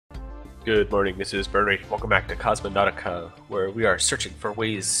Good morning, this is Burnrate. Welcome back to Cosmonautica, where we are searching for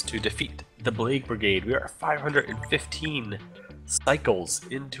ways to defeat the Plague Brigade. We are 515 cycles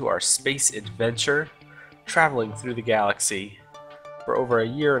into our space adventure, traveling through the galaxy for over a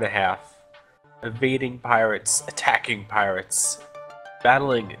year and a half, evading pirates, attacking pirates,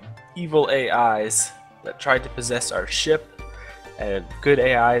 battling evil AIs that tried to possess our ship, and good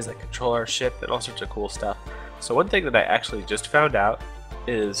AIs that control our ship, and all sorts of cool stuff. So one thing that I actually just found out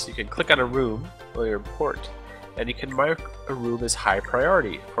is you can click on a room while you're in port, and you can mark a room as high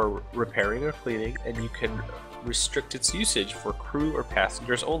priority for repairing or cleaning, and you can restrict its usage for crew or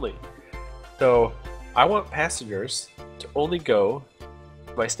passengers only. So I want passengers to only go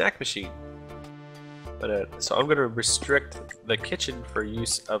to my snack machine. So I'm going to restrict the kitchen for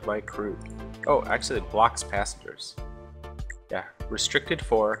use of my crew. Oh, actually it blocks passengers. Yeah, restricted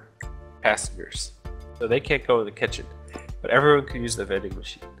for passengers. So they can't go in the kitchen. But everyone can use the vending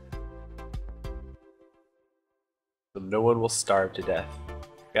machine. So no one will starve to death.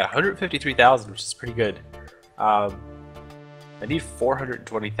 Got 153,000, which is pretty good. I need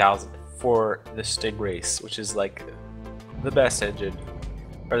 420,000 for the Stingrace, which is like the best engine,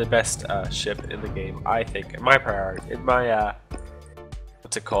 or the best ship in the game, I think. In my priority, in my,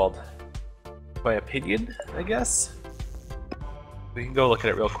 what's it called? My opinion, I guess? We can go look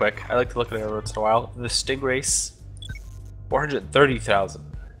at it real quick. I like to look at it every once in a while. The Stingrace. 430,000.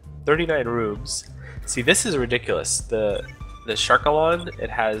 39 rooms. See, this is ridiculous. The Sharkalon, it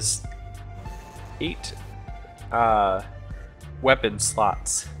has 8 weapon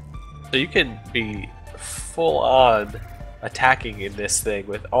slots. So you can be full on attacking in this thing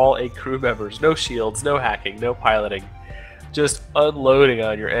with all 8 crew members. No shields, no hacking, no piloting. Just unloading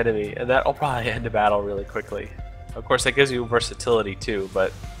on your enemy, and that'll probably end a battle really quickly. Of course, that gives you versatility too,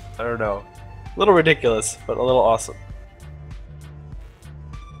 but I don't know. A little ridiculous, but a little awesome.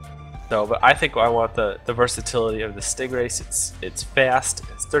 No, but I think I want the versatility of the Stingrace. It's fast,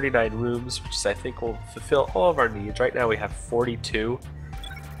 it's 39 rooms, which I think will fulfill all of our needs. Right now we have 42.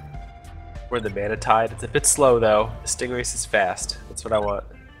 We're in the Manatide. It's a bit slow though. The Stingrace is fast. That's what I want.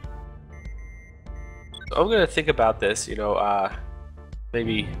 So I'm going to think about this, you know,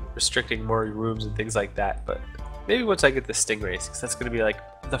 maybe restricting more rooms and things like that, but maybe once I get the Stingrace, because that's going to be like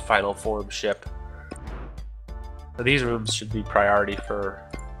the final form ship. So these rooms should be priority for,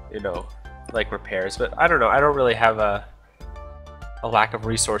 you know, like repairs, but I don't know, I don't really have a lack of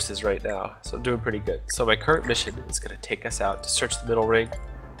resources right now, so I'm doing pretty good. So my current mission is going to take us out to search the middle ring.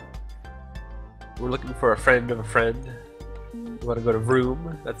 We're looking for a friend of a friend. We want to go to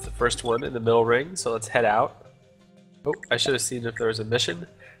room, that's the first one in the middle ring, so let's head out. Oh, I should have seen if there was a mission.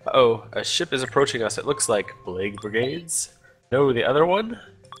 Uh-oh, a ship is approaching us. It looks like Plague Brigades. No, the other one?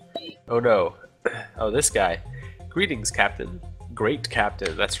 Oh no. Oh, this guy. Greetings, Captain. Great,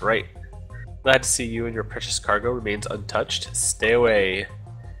 Captain, that's right. Glad to see you and your precious cargo remains untouched. Stay away.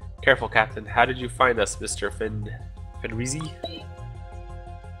 Careful, Captain. How did you find us, Mr. Fenrizi?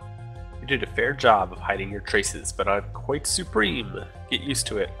 You did a fair job of hiding your traces, but I'm quite supreme. Get used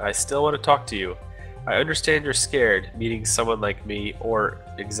to it. I still want to talk to you. I understand you're scared, meeting someone like me, or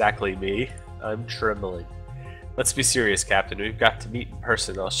exactly me. I'm trembling. Let's be serious, Captain. We've got to meet in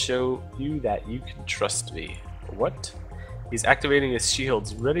person. I'll show you that you can trust me. What? He's activating his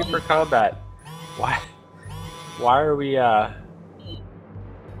shields, ready for combat. Why are we, know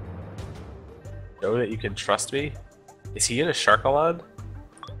that you can trust me? Is he in a Sharkalon?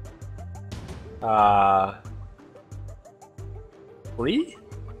 Lee?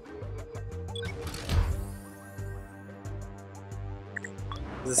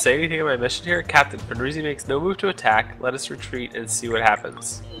 Does it say anything in my mission here? Captain, Fenrizi makes no move to attack. Let us retreat and see what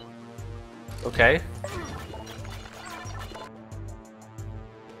happens. Okay.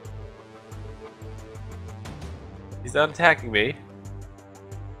 He's not attacking me.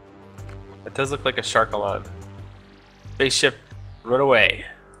 That does look like a Sharkalon. Spaceship, run away.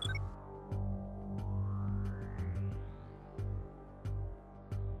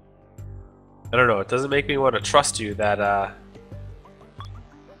 I don't know, it doesn't make me want to trust you that,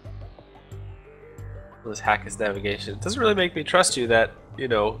 let's hack his navigation. It doesn't really make me trust you that, you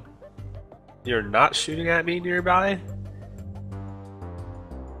know, you're not shooting at me nearby.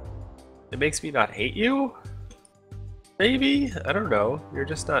 It makes me not hate you? Maybe? I don't know. You're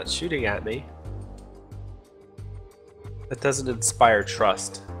just not shooting at me. That doesn't inspire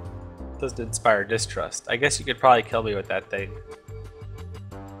trust. It doesn't inspire distrust. I guess you could probably kill me with that thing.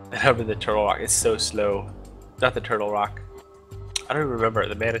 And over the Turtle Rock. It's so slow. Not the Turtle Rock. I don't even remember.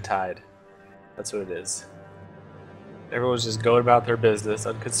 The Manatide. That's what it is. Everyone's just going about their business,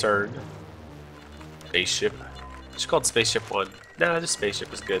 unconcerned. Spaceship. It's called Spaceship 1. Nah, just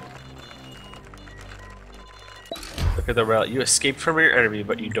Spaceship is good. Look at the route. You escaped from your enemy,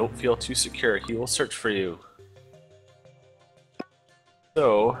 but you don't feel too secure. He will search for you.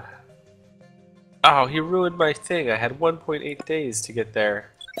 So... Oh, he ruined my thing. I had 1.8 days to get there.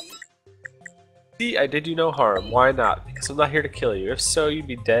 See, I did you no harm. Why not? Because I'm not here to kill you. If so, you'd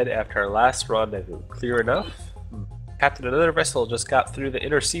be dead after our last rendezvous. Clear enough? Captain, another vessel just got through the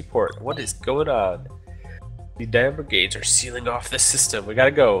inner seaport. What is going on? The damn brigades are sealing off the system. We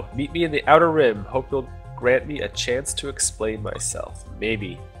gotta go. Meet me in the outer rim. Hope you'll grant me a chance to explain myself.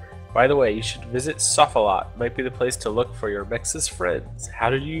 Maybe. By the way, you should visit Sophalot. Might be the place to look for your Mex's friends. How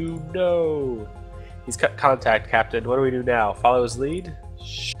did you know? He's cut contact, Captain. What do we do now? Follow his lead?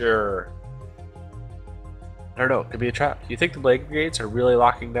 Sure. I don't know. Could be a trap. You think the Blade Brigades are really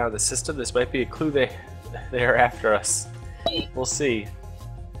locking down the system? This might be a clue they are after us. We'll see.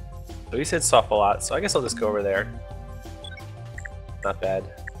 So he said Sophalot, so I guess I'll just go over there. Not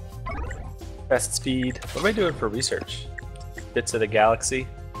bad. Best speed. What am I doing for research? Bits of the galaxy.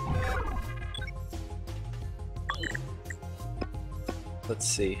 Let's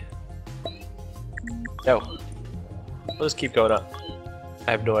see. No. We'll just keep going up.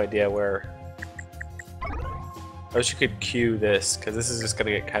 I have no idea where. I wish you could queue this, because this is just going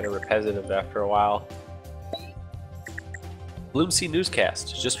to get kind of repetitive after a while. Bloomsea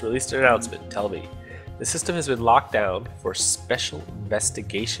Newscast just released an announcement. Tell me. The system has been locked down for special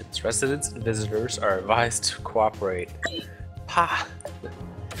investigations. Residents and visitors are advised to cooperate. Ha!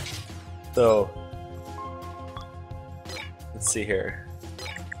 So, let's see here.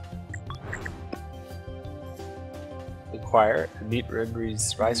 Inquire and meet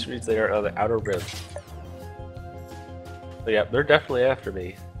Renry's rise reads later on the outer rim. But yeah, they're definitely after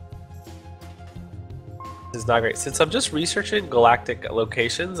me. This is not great. Since I'm just researching galactic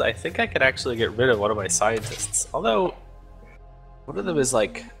locations, I think I could actually get rid of one of my scientists. Although, one of them is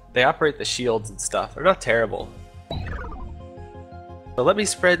like, they operate the shields and stuff. They're not terrible. But let me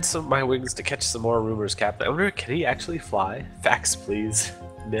spread some of my wings to catch some more rumors, Captain. I wonder, can he actually fly? Facts, please.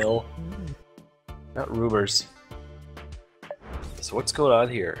 Nil. Not rumors. So what's going on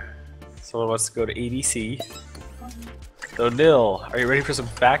here? Someone wants to go to ADC. So Nil, are you ready for some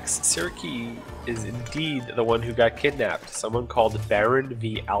facts? Siriki is indeed the one who got kidnapped. Someone called Baron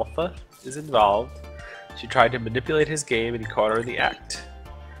V Alpha is involved. She tried to manipulate his game and he caught her in the act.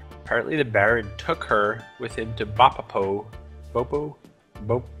 Apparently the Baron took her with him to Bapabo. Bapabo?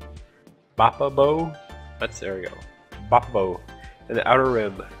 There we go. Bapabo in the Outer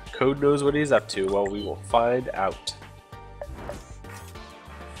Rim. Code knows what he's up to. Well, we will find out.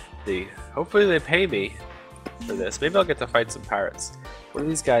 See. Hopefully they pay me for this. Maybe I'll get to fight some pirates. What do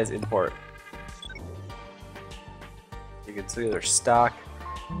these guys import? You can see their stock.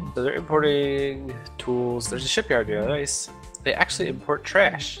 So they're importing tools. There's a shipyard here. Nice. They actually import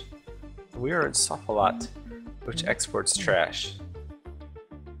trash. We are in Sophalot, which exports trash.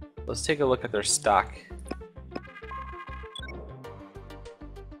 Let's take a look at their stock.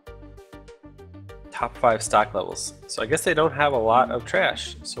 Top 5 stock levels. So I guess they don't have a lot of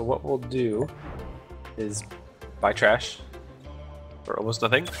trash. So what we'll do is buy trash for almost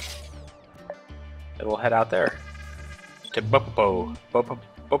nothing. And we'll head out there to Bopopo.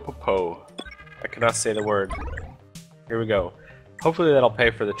 Bopopo. I cannot say the word. Here we go. Hopefully that'll pay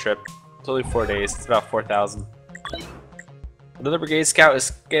for the trip. It's only 4 days. It's about 4,000. Another brigade scout is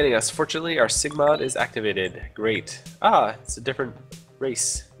scanning us. Fortunately, our Sigmod is activated. Great. Ah, it's a different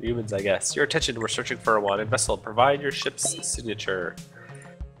race. Humans, I guess. Your attention, we're searching for a wanted vessel. Provide your ship's signature.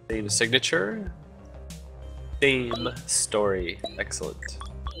 Same signature. Same story. Excellent.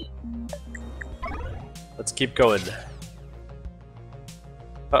 Let's keep going.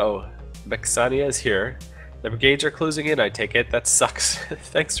 Uh-oh. Mexania is here. The brigades are closing in, I take it. That sucks.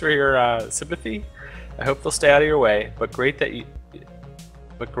 Thanks for your sympathy. I hope they'll stay out of your way. But great that you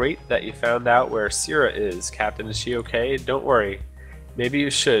found out where Syrah is, Captain. Is she okay? Don't worry. Maybe you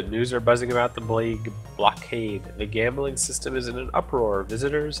should. News are buzzing about the Blague blockade. The gambling system is in an uproar.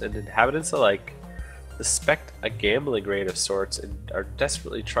 Visitors and inhabitants alike suspect a gambling raid of sorts and are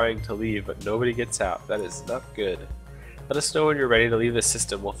desperately trying to leave, but nobody gets out. That is not good. Let us know when you're ready to leave the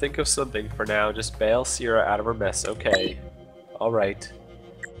system. We'll think of something. For now, just bail Syrah out of her mess. Okay. Alright.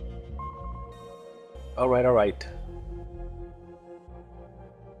 Alright.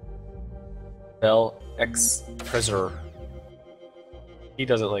 Bell X Preser. He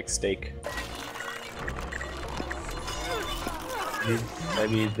doesn't like steak. I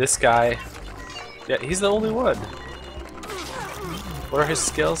mean, this guy... Yeah, he's the only one. What are his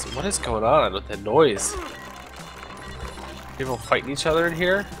skills? What is going on with the noise? People fighting each other in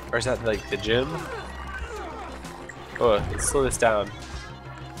here? Or is that like the gym? Oh, let's slow this down.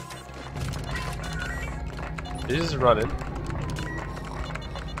 He's just running.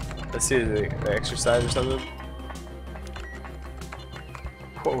 Let's see the exercise or something.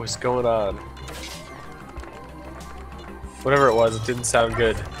 What was going on? Whatever it was, it didn't sound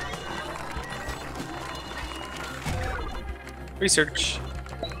good. Research.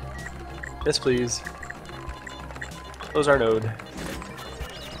 Yes, please. Close our node.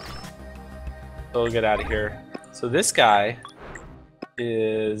 So we'll get out of here. So this guy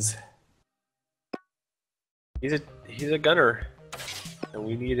is... He's a gunner. And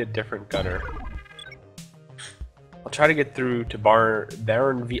we need a different gunner. I'll try to get through to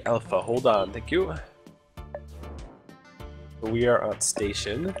Baron V Alpha. Hold on, thank you. We are on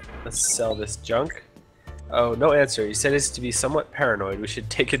station. Let's sell this junk. Oh, no answer. He said he's to be somewhat paranoid. We should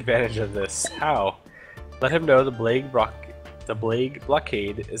take advantage of this. How? Let him know the Plague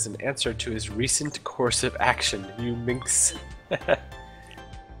blockade is an answer to his recent course of action. You minx.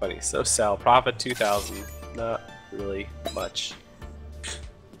 Funny. So sell. Profit 2,000. Not really much.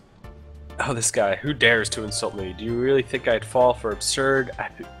 Oh, this guy. Who dares to insult me? Do you really think I'd fall for absurd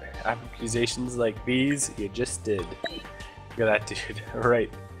accusations like these? You just did. Look at that dude.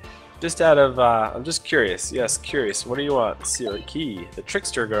 Alright. Just out of, I'm just curious. Yes, curious. What do you want? See your key. The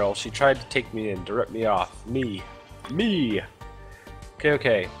trickster girl, she tried to take me in, to rip me off. Me.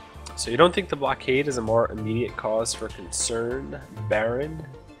 Okay. So you don't think the blockade is a more immediate cause for concern, Baron?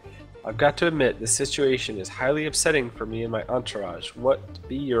 I've got to admit, this situation is highly upsetting for me and my entourage. What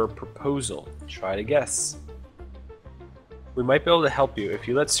be your proposal? Try to guess. We might be able to help you if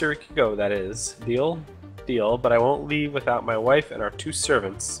you let Suriki go, that is. Deal? Deal, but I won't leave without my wife and our 2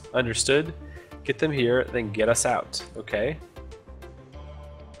 servants. Understood? Get them here, then get us out, okay?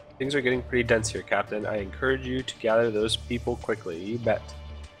 Things are getting pretty dense here, Captain. I encourage you to gather those people quickly. You bet.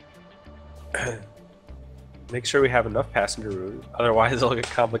 Make sure we have enough passenger room, otherwise it'll get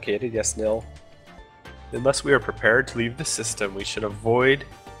complicated. Yes, Nil. Unless we are prepared to leave the system, we should avoid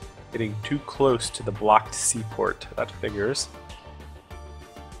getting too close to the blocked seaport. That figures.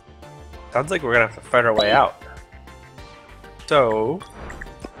 Sounds like we're gonna have to fight our way out. So,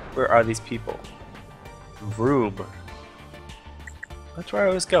 where are these people? Vroom. That's where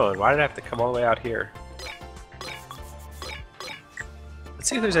I was going. Why did I have to come all the way out here? Let's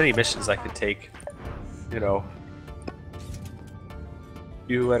see if there's any missions I could take. You know.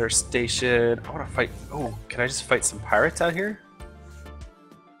 View letter station. I want to fight. Oh, can I just fight some pirates out here?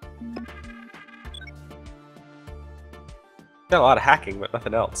 Got a lot of hacking, but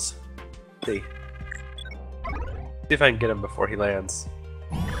nothing else. See if I can get him before he lands.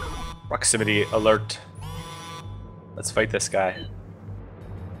 Proximity alert. Let's fight this guy.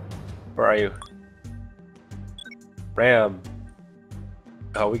 Where are you? Ram.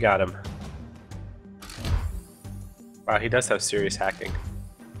 Oh, we got him. Wow, he does have serious hacking.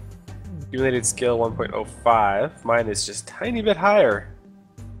 Accumulated skill 1.05. Mine is just a tiny bit higher.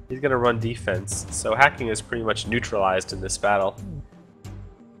 He's gonna run defense, so hacking is pretty much neutralized in this battle.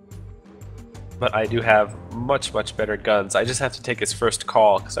 But I do have much better guns. I just have to take his first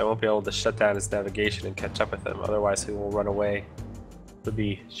call because I won't be able to shut down his navigation and catch up with him. Otherwise he will run away. It would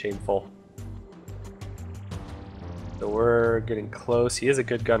be shameful. So we're getting close. He is a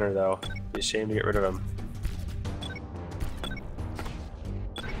good gunner though. It'd be a shame to get rid of him.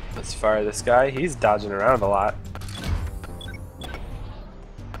 Let's fire this guy. He's dodging around a lot.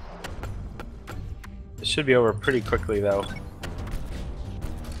 This should be over pretty quickly though.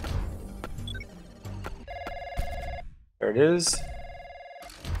 There it is.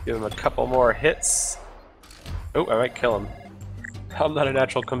 Give him a couple more hits. Oh, I might kill him. I'm not a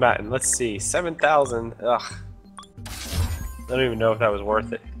natural combatant. Let's see. 7,000. Ugh. I don't even know if that was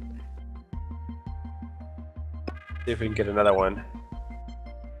worth it. See if we can get another one.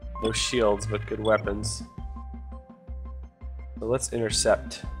 No shields, but good weapons. So let's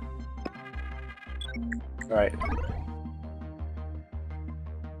intercept. Alright.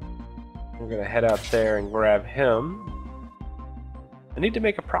 We're gonna head out there and grab him. I need to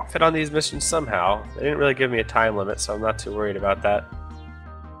make a profit on these missions somehow. They didn't really give me a time limit, so I'm not too worried about that.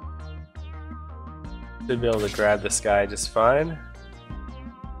 Should be able to grab this guy just fine.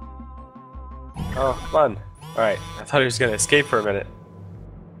 Oh, fun. Alright, I thought he was gonna escape for a minute.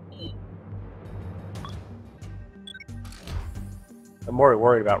 I'm more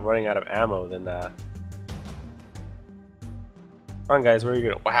worried about running out of ammo than Come on guys, where are you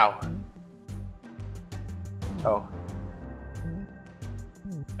going? Wow. Oh.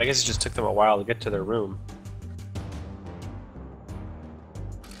 I guess it just took them a while to get to their room.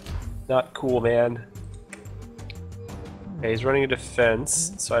 Not cool, man. Okay, he's running a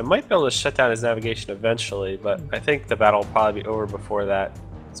defense, so I might be able to shut down his navigation eventually, but I think the battle will probably be over before that,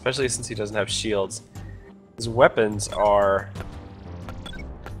 especially since he doesn't have shields. His weapons are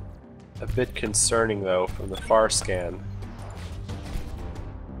a bit concerning though from the far scan.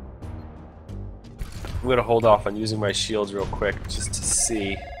 I'm gonna hold off on using my shields real quick just to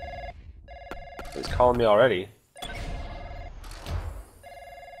see. He's calling me already.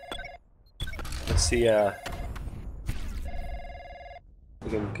 Let's see, we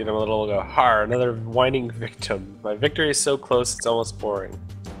can get him a little go, har, another whining victim. My victory is so close it's almost boring.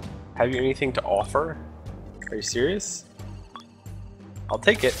 Have you anything to offer? Are you serious? I'll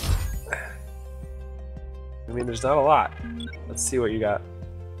take it. I mean, there's not a lot. Let's see what you got.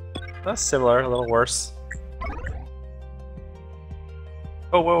 That's similar, a little worse.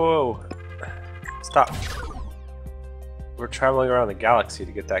 Oh, whoa, whoa. Stop. We're traveling around the galaxy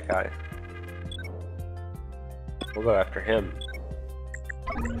to get that guy. We'll go after him.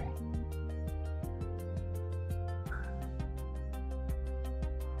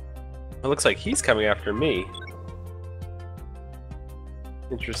 It looks like he's coming after me.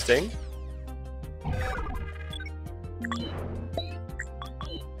 Interesting.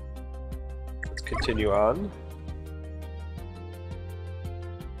 Let's continue on.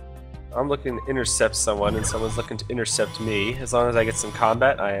 I'm looking to intercept someone and someone's looking to intercept me. As long as I get some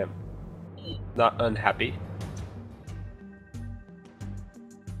combat, I am not unhappy.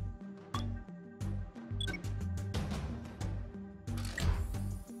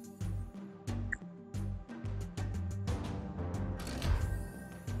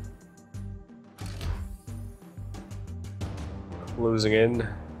 Losing in.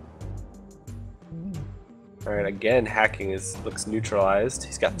 Alright, again, hacking looks neutralized.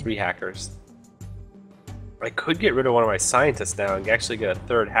 He's got 3 hackers. I could get rid of one of my scientists now and actually get a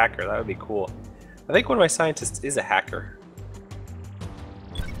 3rd hacker. That would be cool. I think one of my scientists is a hacker.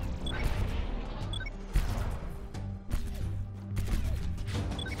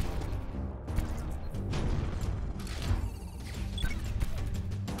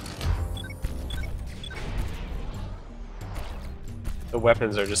 The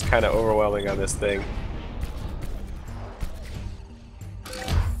weapons are just kind of overwhelming on this thing.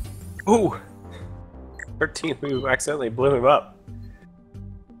 Ooh! 13, we accidentally blew him up.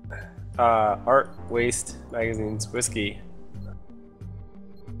 Art, waste, magazines, whiskey.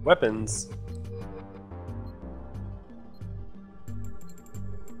 Weapons.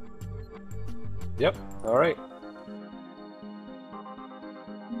 Yep, alright.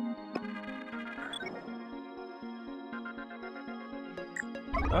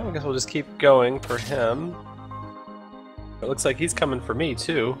 Oh, I guess we'll just keep going for him. It looks like he's coming for me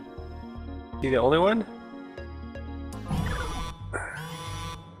too. Is he the only one?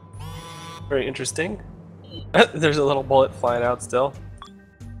 Very interesting. There's a little bullet flying out still.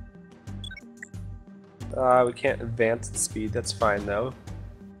 We can't advance at speed, that's fine though.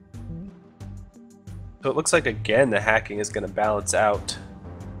 So it looks like again the hacking is going to balance out.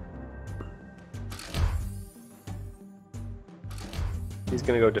 He's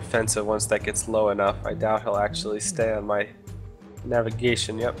going to go defensive once that gets low enough. I doubt he'll actually stay on my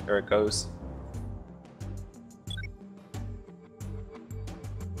navigation. Yep, there it goes.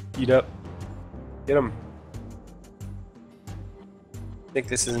 Eat up. Get him. I think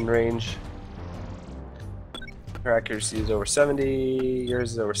this is in range. Her accuracy is over 70.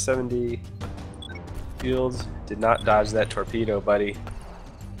 Yours is over 70. Fields did not dodge that torpedo, buddy.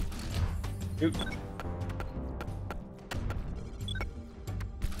 Oop.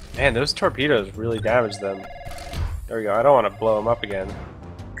 Man, those torpedoes really damaged them. There we go. I don't want to blow them up again.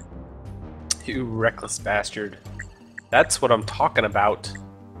 You reckless bastard. That's what I'm talking about.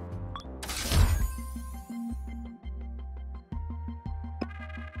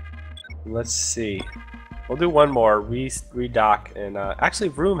 Let's see. We'll do one more. Redock, and actually,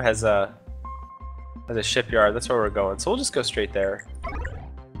 Vroom has a shipyard. That's where we're going. So we'll just go straight there.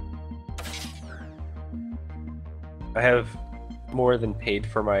 I have more than paid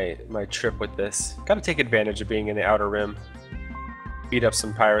for my trip with this. Gotta take advantage of being in the Outer Rim. Beat up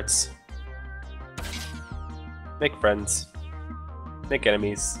some pirates. Make friends. Make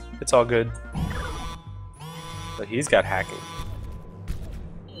enemies. It's all good. But he's got hacking.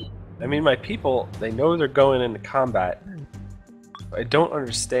 I mean, my people, they know they're going into combat. I don't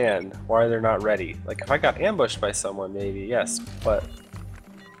understand why they're not ready. Like, if I got ambushed by someone, maybe, yes. But,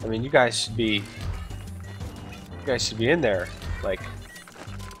 I mean, you guys should be in there. Like,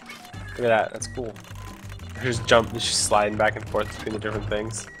 look at that, that's cool. Just sliding back and forth between the different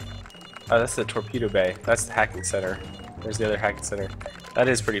things. Oh, that's the torpedo bay. That's the hacking center. There's the other hacking center. That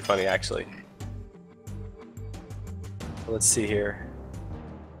is pretty funny, actually. Let's see here.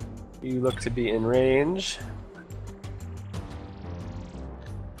 You look to be in range.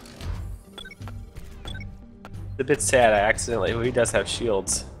 a bit sad I accidentally... Well, he does have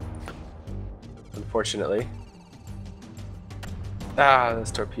shields. Unfortunately. Ah,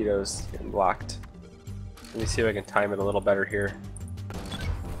 those torpedoes getting blocked. Let me see if I can time it a little better here.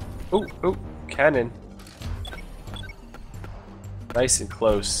 Ooh, ooh, cannon. Nice and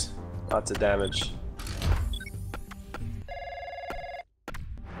close. Lots of damage.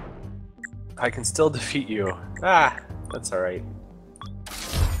 I can still defeat you. Ah, that's alright.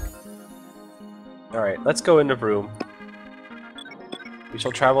 Alright, let's go into Vroom. We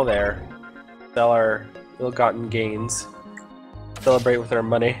shall travel there, sell our ill-gotten gains, celebrate with our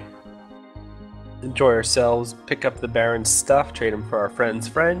money, enjoy ourselves, pick up the Baron's stuff, trade him for our friend's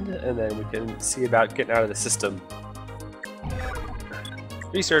friend, and then we can see about getting out of the system.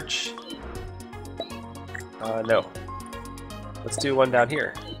 Research. No. Let's do one down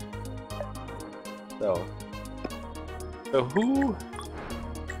here. So who?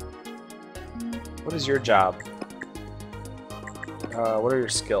 What is your job? What are your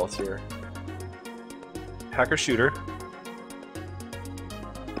skills here? Hacker shooter.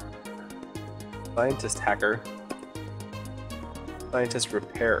 Scientist hacker. Scientist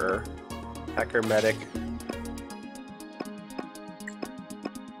repairer. Hacker medic.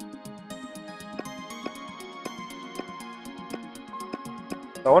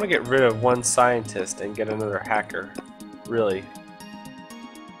 I want to get rid of one scientist and get another hacker. Really.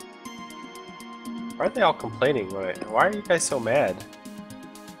 Why are they all complaining? Why are you guys so mad?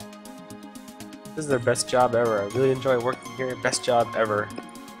 This is their best job ever. I really enjoy working here. Best job ever.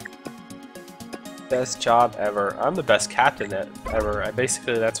 Best job ever. I'm the best captain ever.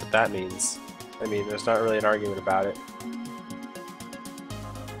 Basically, that's what that means. I mean, there's not really an argument about it.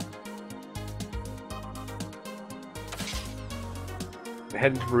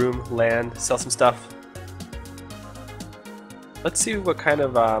 Head into room, land, sell some stuff. Let's see what kind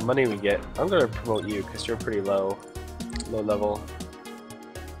of money we get. I'm gonna promote you because you're pretty low level.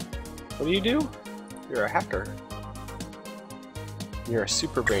 What do you do? You're a hacker. You're a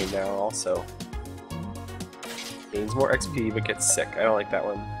super brain now also. Gains more XP but gets sick. I don't like that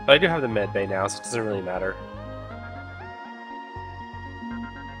one. But I do have the med bay now, so it doesn't really matter.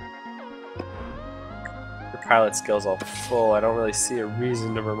 Your pilot skills all full. I don't really see a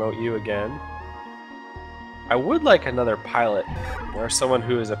reason to promote you again. I would like another pilot, or someone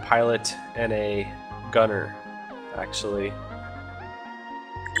who is a pilot and a gunner, actually.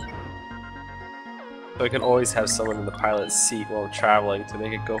 So I can always have someone in the pilot's seat while I'm traveling to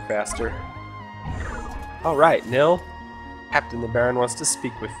make it go faster. Alright, Nil. Captain, the Baron wants to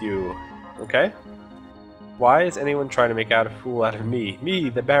speak with you. Okay? Why is anyone trying to make a fool out of me? Me,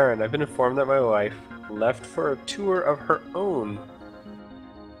 the Baron. I've been informed that my wife left for a tour of her own.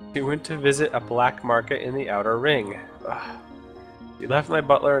 She went to visit a black market in the Outer Ring. Ugh. She left my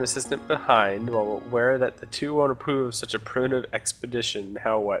butler and assistant behind, while aware that the two won't approve of such a primitive expedition.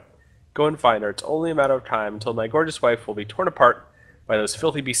 Now what? Go and find her. It's only a matter of time until my gorgeous wife will be torn apart by those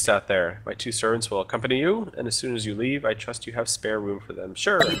filthy beasts out there. My two servants will accompany you, and as soon as you leave, I trust you have spare room for them.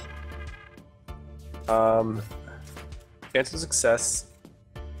 Sure. Chance of success.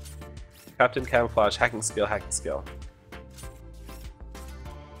 Captain camouflage, hacking skill, hacking skill.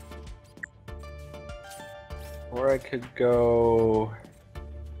 Or I could go...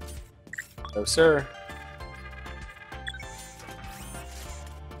 No, sir.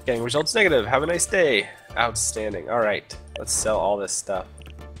 Getting results negative. Have a nice day. Outstanding. Alright. Let's sell all this stuff.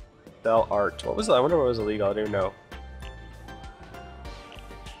 Sell art. What was that? I wonder what was illegal. I don't even know.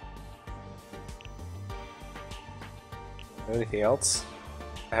 Anything else?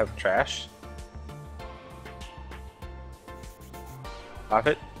 I have trash.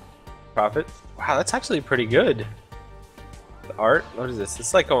 Profit. Profit. Wow, that's actually pretty good. The art? What is this?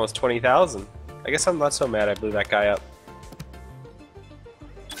 It's like almost 20,000. I guess I'm not so mad I blew that guy up.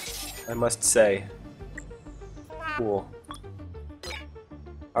 I must say. Cool.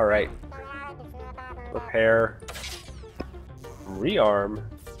 Alright. Repair. Rearm.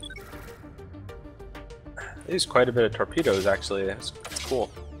 There's quite a bit of torpedoes actually. That's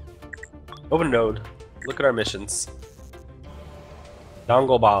cool. Open node. Look at our missions.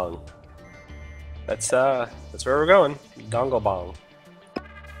 Dongle Bong. That's where we're going. Dongle Bong.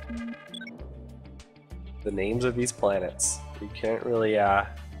 The names of these planets. You can't really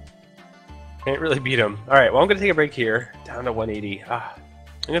beat them. Alright, well I'm gonna take a break here. Down to 180. I'm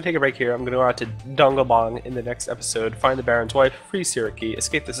gonna take a break here. I'm gonna go out to Dongle Bong in the next episode. Find the Baron's wife, free Siriki,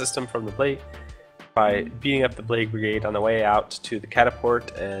 escape the system from the Blade by beating up the Blade Brigade on the way out to the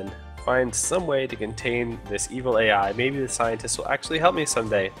catapult, and find some way to contain this evil AI. Maybe the scientists will actually help me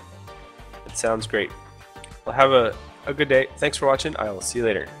someday. It sounds great. Well, have a good day. Thanks for watching. I will see you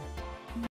later.